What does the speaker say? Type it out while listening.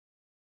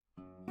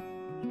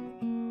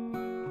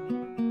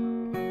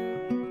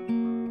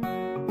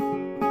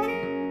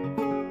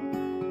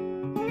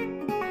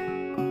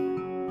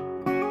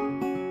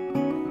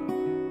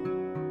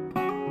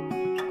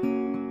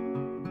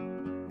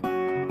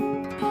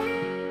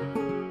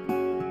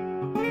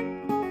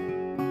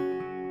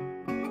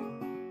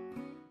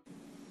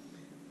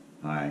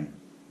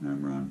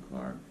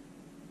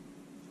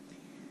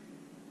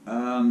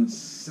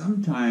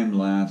Sometime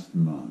last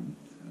month,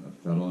 a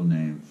fellow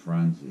named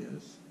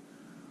Francis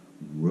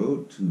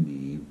wrote to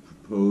me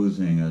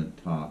proposing a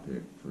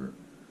topic for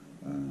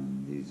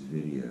these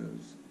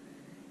videos.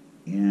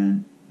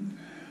 And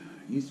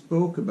he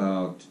spoke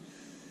about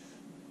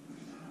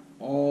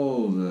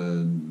all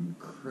the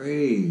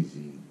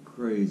crazy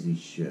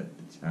shit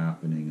that's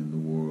happening in the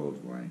world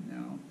right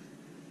now,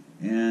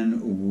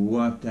 and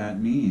what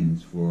that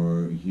means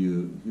for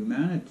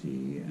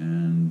humanity,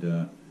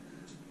 and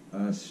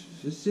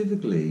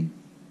specifically,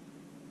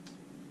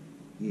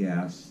 he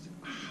asked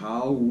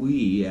how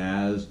we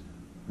as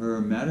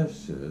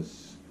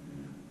Hermeticists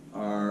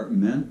are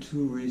meant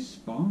to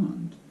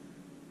respond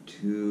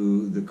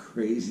to the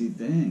crazy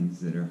things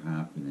that are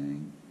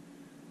happening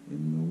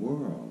in the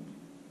world.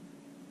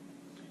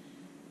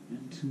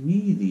 And to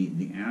me,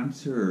 the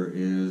answer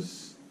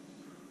is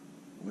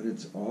what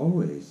it's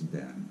always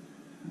been.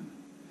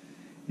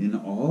 In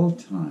all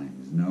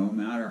times, no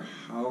matter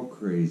how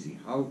crazy,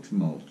 how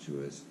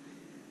tumultuous,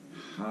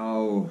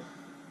 how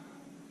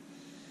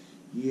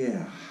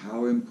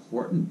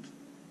important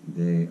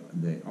they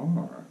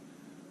are.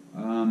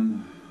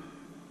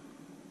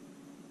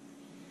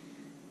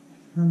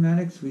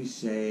 Hermetics, we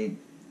say,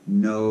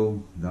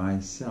 know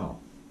thyself.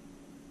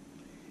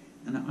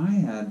 And I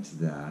add to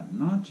that,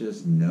 not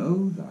just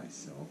know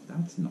thyself,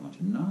 that's not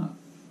enough.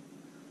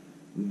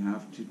 We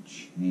have to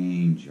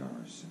change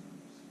ourselves.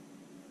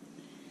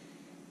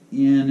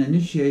 In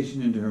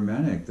initiation into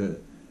Hermetic,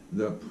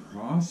 the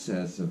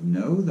process of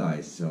know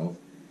thyself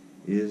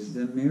is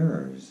the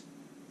mirrors,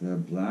 the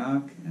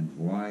black and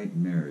white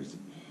mirrors, the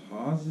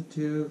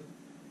positive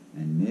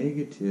and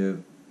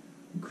negative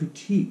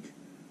critique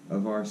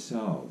of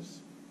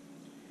ourselves.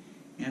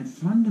 And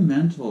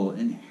fundamental,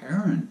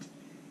 inherent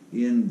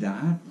in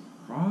that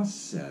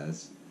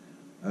process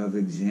of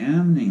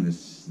examining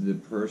the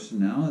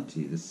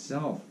personality, the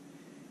self,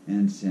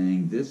 and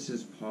saying this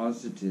is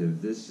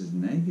positive, this is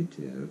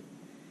negative,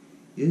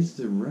 is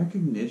the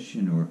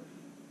recognition or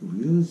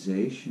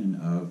realization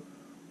of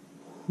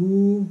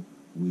who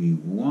we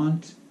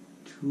want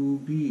to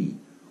be,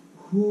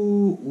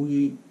 who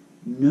we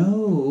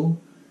know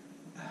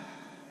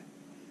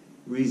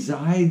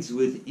resides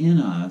within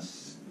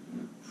us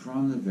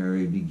from the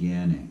very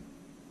beginning.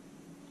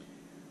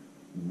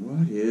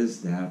 What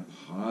is that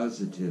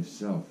positive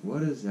self? What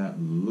does that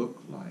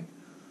look like?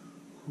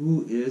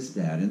 Who is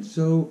that? And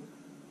so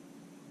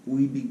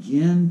we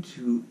begin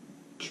to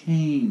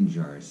change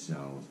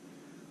ourselves.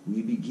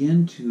 We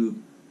begin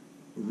to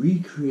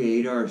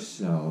recreate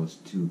ourselves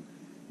to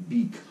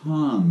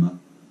become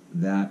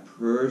that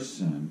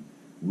person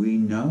we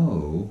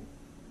know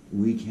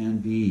we can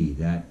be,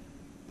 that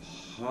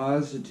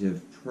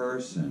positive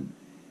person,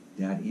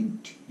 that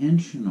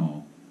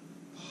intentional,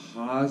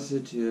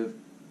 positive,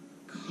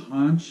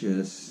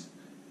 conscious,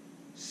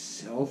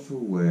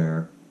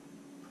 self-aware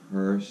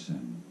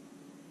person.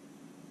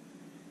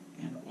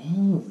 And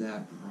all of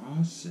that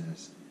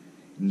process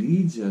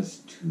leads us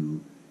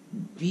to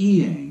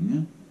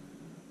being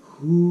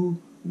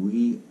who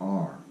we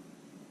are.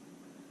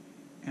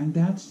 And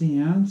that's the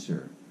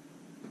answer.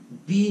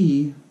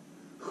 Be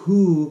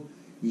who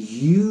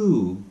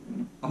you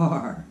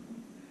are.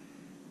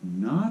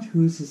 Not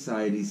who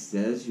society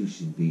says you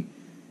should be.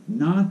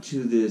 Not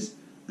to this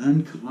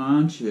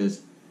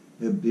unconscious,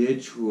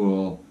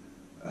 habitual,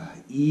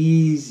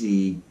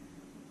 easy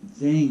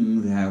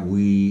thing that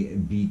we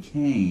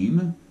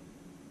became,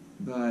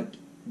 but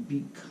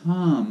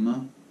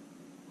become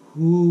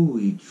who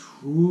we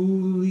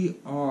truly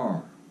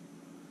are.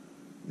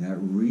 That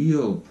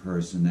real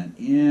person, that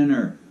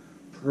inner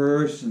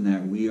person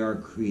that we are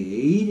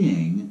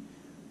creating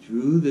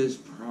through this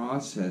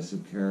process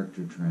of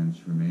character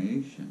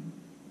transformation.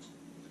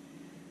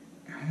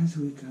 As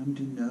we come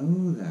to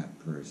know that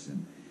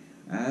person,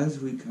 as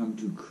we come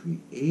to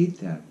create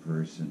that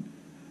person,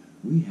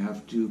 we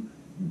have to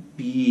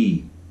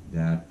be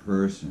that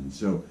person.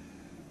 So,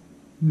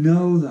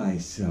 know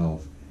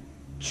thyself,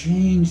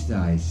 change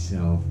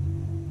thyself,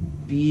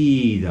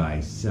 be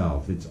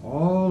thyself. It's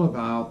all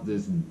about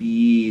this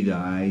be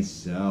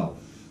thyself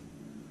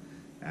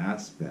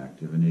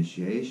aspect of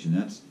initiation.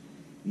 That's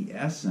the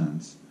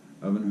essence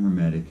of an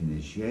Hermetic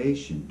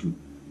initiation, to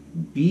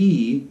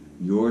be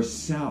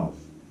yourself.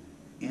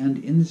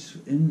 And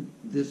in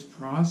this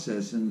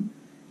process, in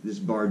this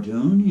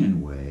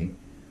Bardonian way,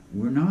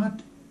 we're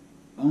not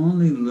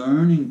only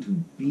learning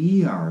to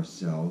be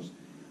ourselves,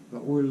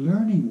 but we're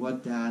learning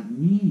what that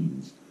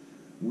means.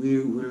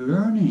 We're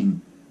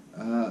learning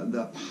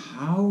the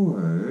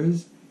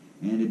powers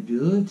and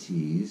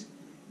abilities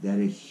that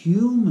a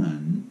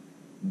human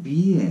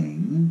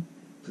being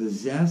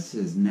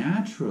possesses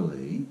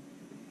naturally,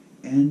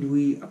 and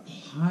we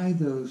apply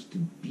those to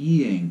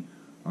being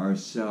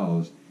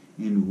ourselves,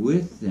 and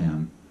with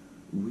them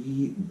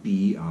we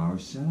be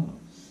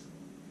ourselves.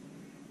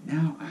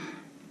 Now,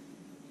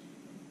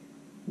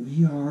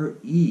 we are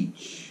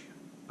each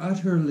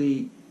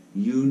utterly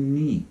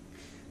unique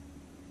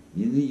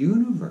in the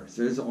universe.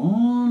 There's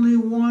only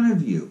one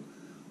of you,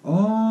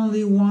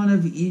 only one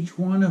of each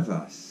one of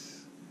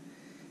us.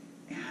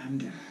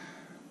 And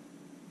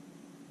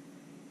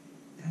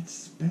that's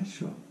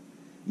special.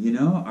 You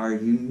know, our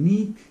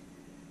unique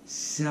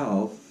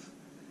self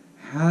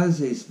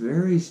has a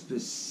very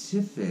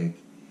specific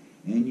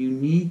and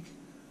unique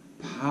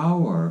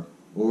power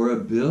or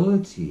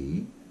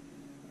ability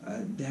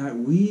that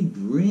we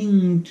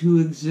bring to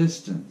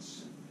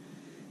existence,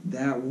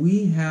 that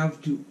we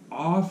have to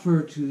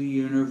offer to the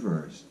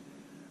universe,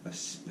 a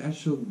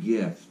special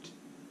gift,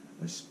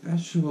 a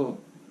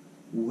special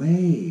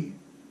way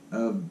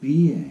of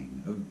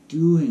being, of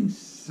doing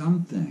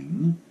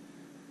something.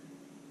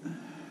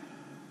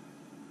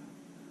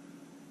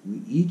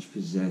 We each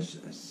possess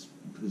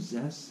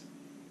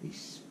a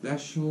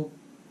special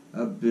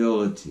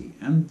ability,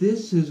 and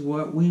this is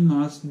what we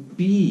must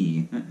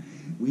be.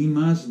 We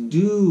must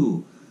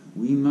do.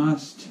 We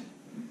must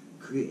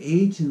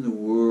create in the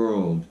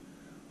world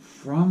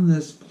from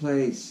this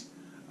place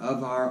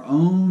of our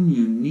own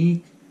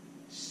unique,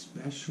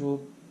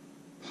 special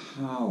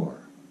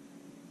power.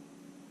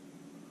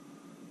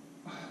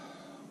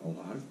 A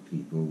lot of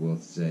people will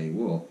say,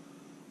 well,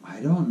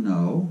 I don't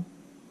know.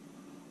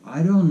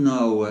 I don't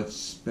know what's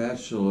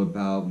special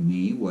about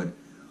me, what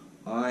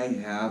I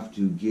have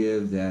to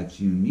give that's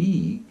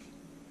unique.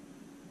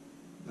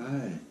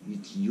 But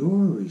it's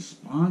your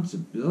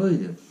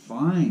responsibility to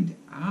find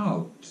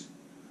out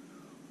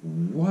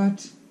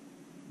what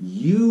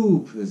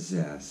you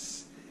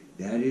possess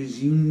that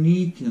is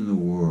unique in the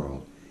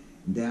world,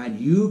 that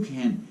you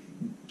can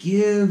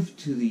give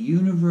to the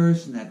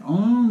universe, and that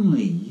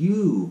only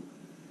you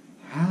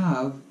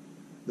have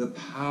the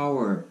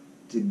power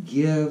to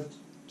give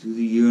to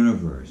the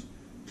universe,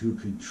 to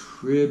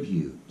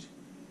contribute,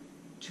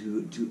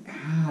 to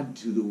add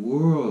to the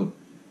world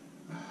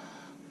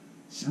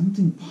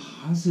something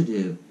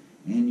positive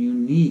and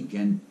unique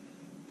and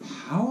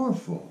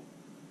powerful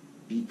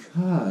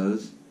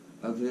because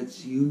of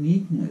its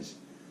uniqueness.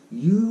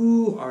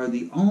 You are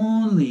the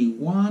only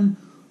one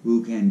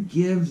who can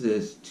give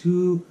this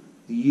to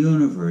the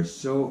universe.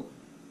 So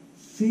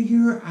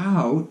figure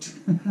out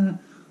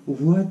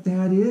what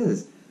that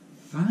is.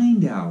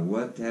 Find out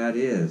what that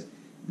is.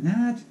 And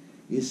that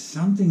is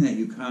something that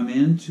you come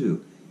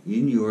into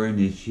in your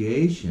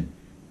initiation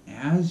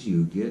as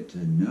you get to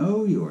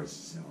know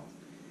yourself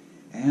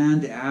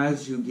and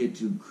as you get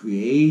to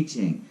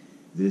creating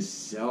this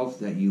self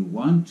that you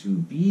want to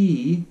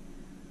be.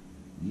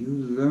 You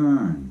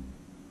learn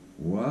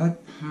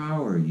what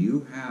power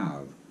you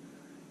have,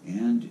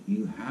 and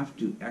you have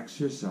to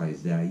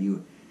exercise that.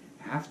 You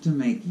have to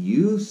make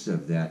use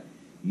of that.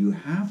 You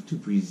have to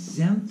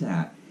present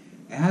that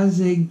as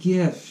a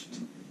gift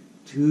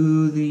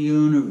to the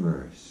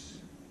universe.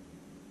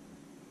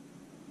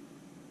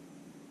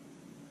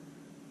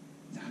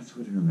 That's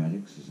what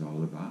Hermetics is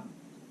all about.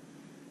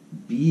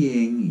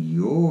 Being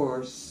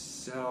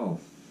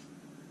yourself.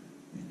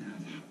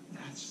 And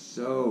that's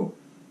so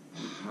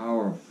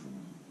powerful.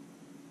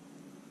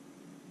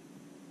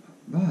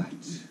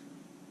 But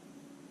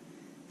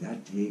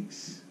that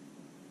takes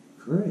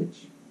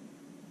courage.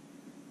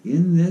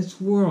 In this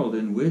world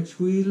in which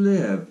we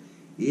live,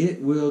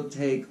 it will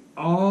take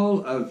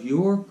all of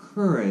your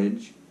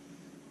courage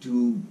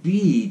to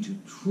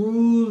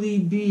truly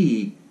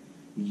be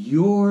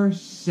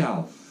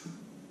yourself.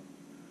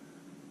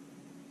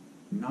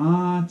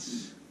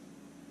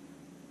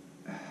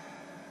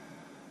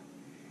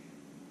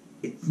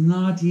 It's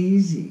not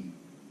easy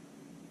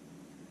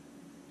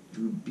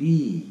to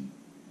be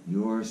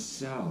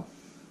yourself,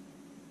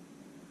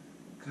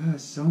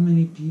 because so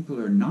many people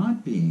are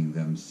not being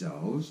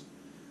themselves.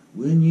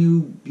 When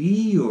you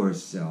be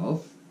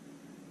yourself,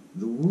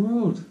 the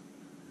world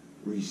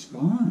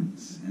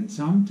responds, and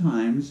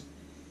sometimes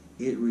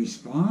it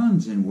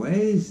responds in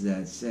ways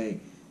that say,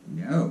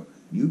 no,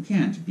 you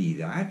can't be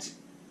that.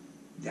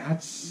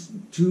 That's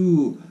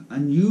too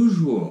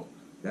unusual.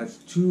 That's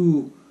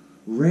too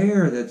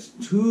rare. That's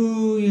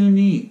too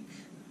unique.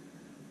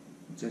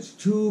 That's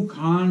too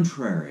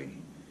contrary.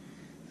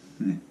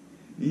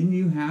 And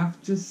you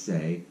have to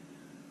say,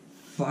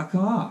 fuck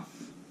off.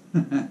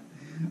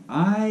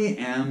 I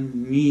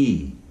am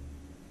me.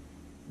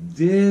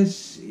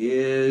 This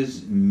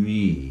is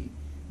me.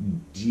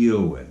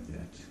 Deal with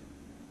it.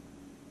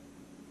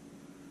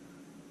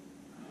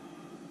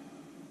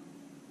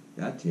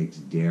 That takes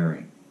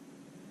daring.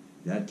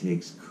 That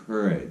takes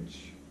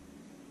courage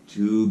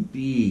to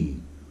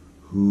be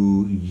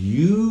who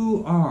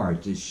you are,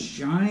 to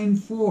shine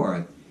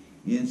forth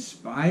in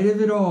spite of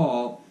it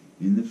all,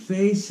 in the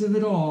face of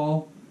it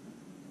all.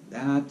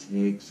 That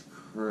takes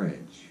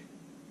courage.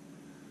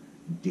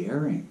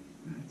 Daring.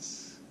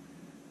 That's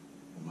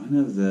one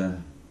of the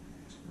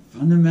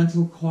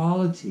fundamental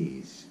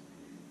qualities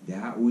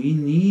that we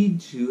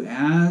need to,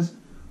 as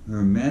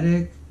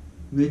Hermetic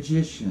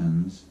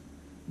magicians,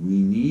 we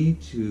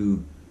need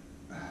to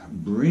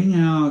bring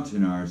out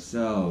in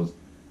ourselves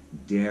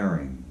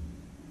daring,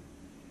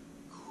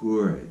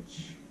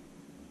 courage,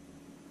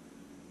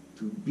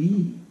 to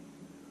be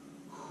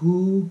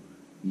who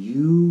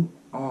you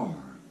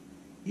are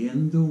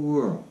in the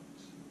world.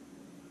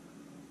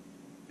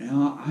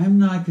 Now, I'm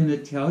not going to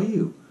tell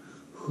you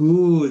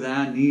who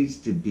that needs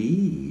to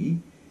be,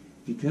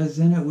 because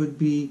then it would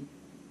be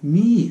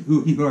me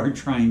who you are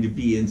trying to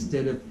be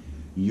instead of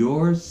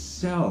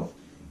yourself.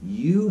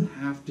 You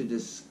have to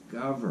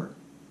discover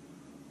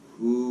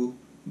who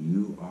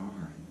you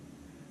are.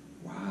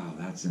 Wow,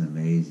 that's an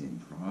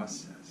amazing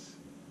process.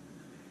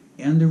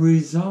 And the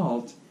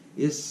result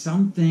is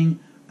something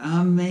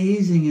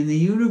amazing in the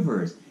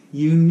universe,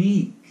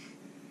 unique,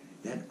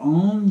 that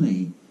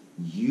only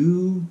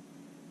you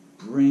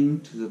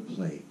bring to the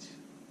plate.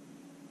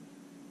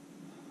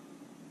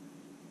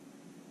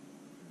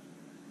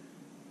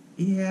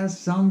 Yes,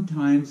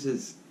 sometimes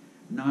it's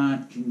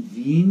not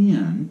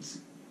convenient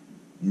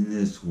in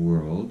this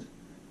world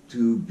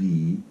to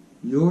be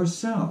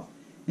yourself.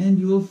 And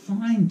you'll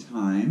find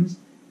times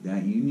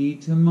that you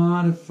need to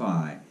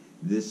modify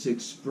this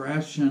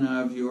expression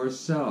of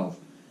yourself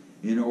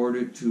in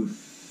order to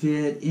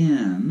fit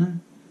in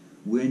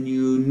when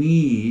you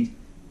need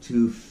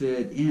to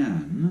fit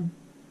in.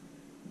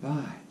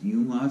 But you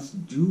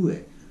must do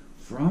it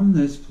from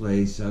this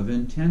place of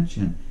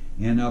intention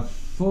and a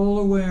full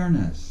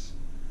awareness,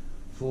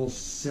 full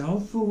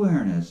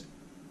self-awareness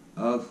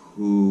of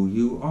who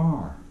you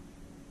are.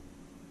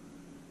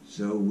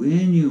 So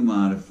when you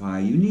modify,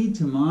 you need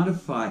to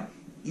modify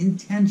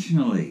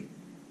intentionally,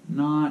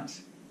 not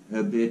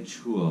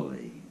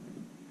habitually,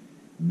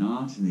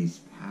 not in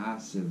these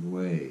passive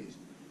ways.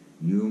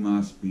 You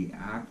must be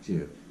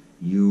active.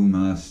 You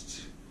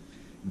must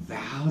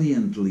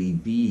valiantly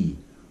be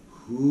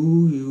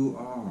who you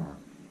are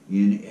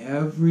in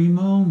every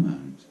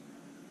moment,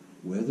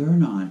 whether or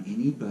not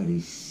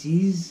anybody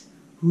sees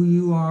who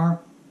you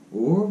are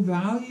or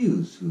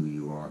values who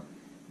you are.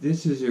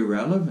 This is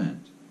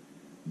irrelevant.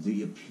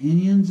 The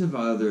opinions of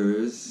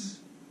others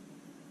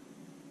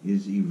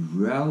is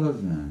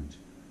irrelevant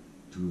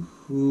to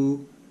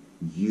who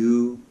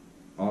you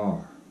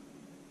are.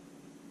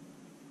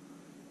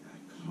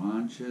 That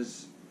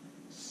conscious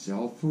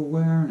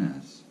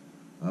self-awareness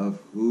of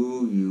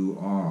who you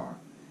are,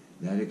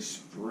 that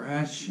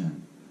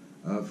expression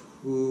of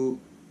who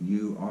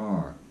you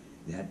are,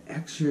 that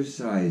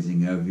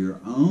exercising of your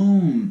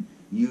own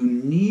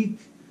unique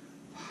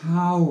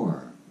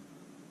power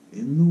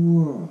in the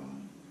world,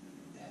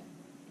 that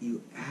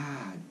you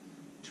add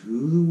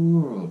to the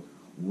world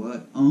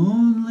what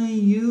only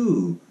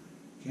you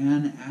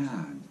can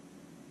add.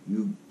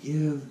 You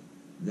give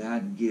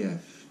that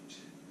gift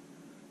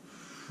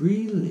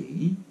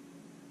freely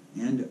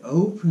and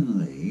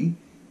openly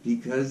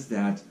because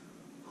that's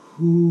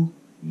who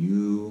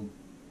you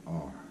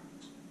are.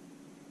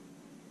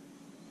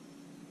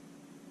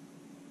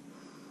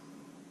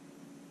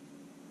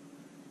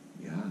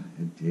 Yeah,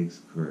 it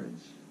takes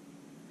courage.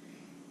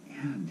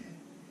 And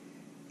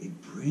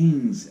it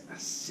brings a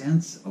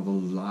sense of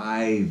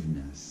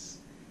aliveness,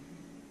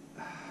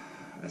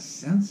 a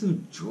sense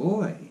of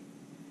joy,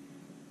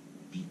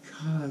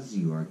 because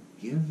you are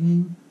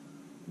giving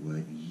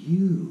what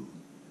you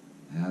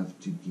have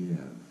to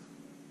give,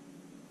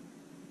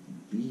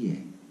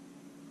 being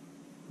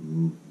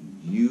who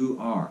you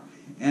are.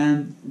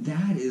 And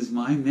that is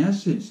my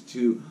message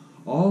to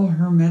all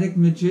Hermetic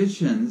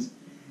magicians.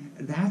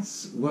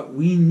 That's what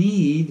we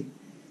need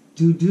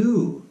to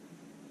do,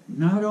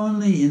 not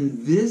only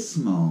in this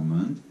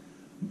moment,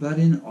 but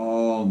in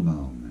all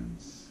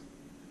moments.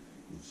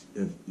 It's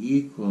of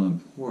equal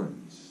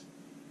importance.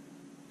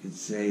 I could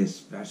say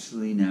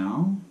especially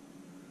now,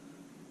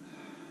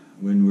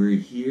 when we're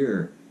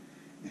here,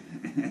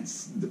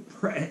 it's the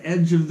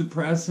edge of the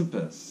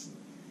precipice,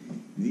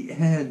 the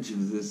edge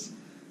of this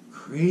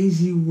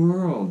crazy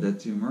world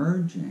that's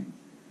emerging.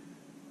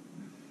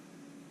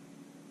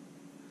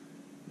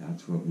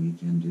 That's what we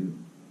can do.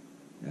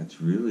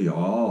 That's really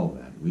all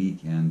that we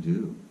can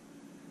do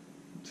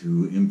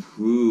to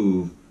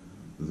improve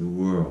the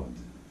world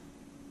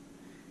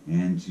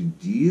and to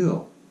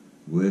deal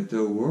with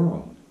the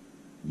world,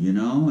 you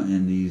know,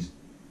 in these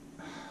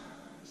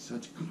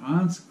such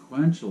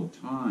consequential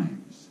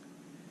times.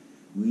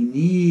 We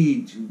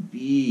need to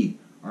be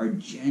our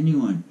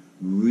genuine,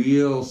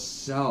 real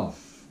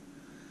self.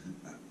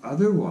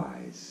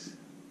 Otherwise,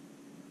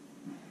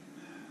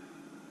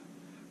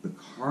 the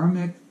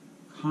karmic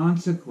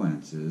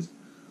consequences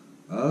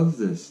of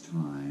this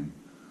time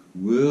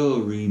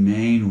will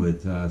remain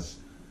with us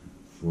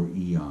for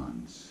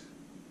eons.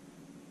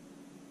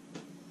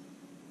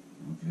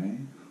 Okay?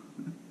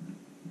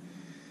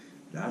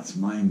 That's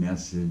my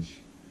message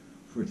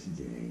for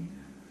today.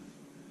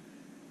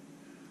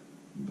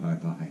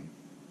 Bye-bye.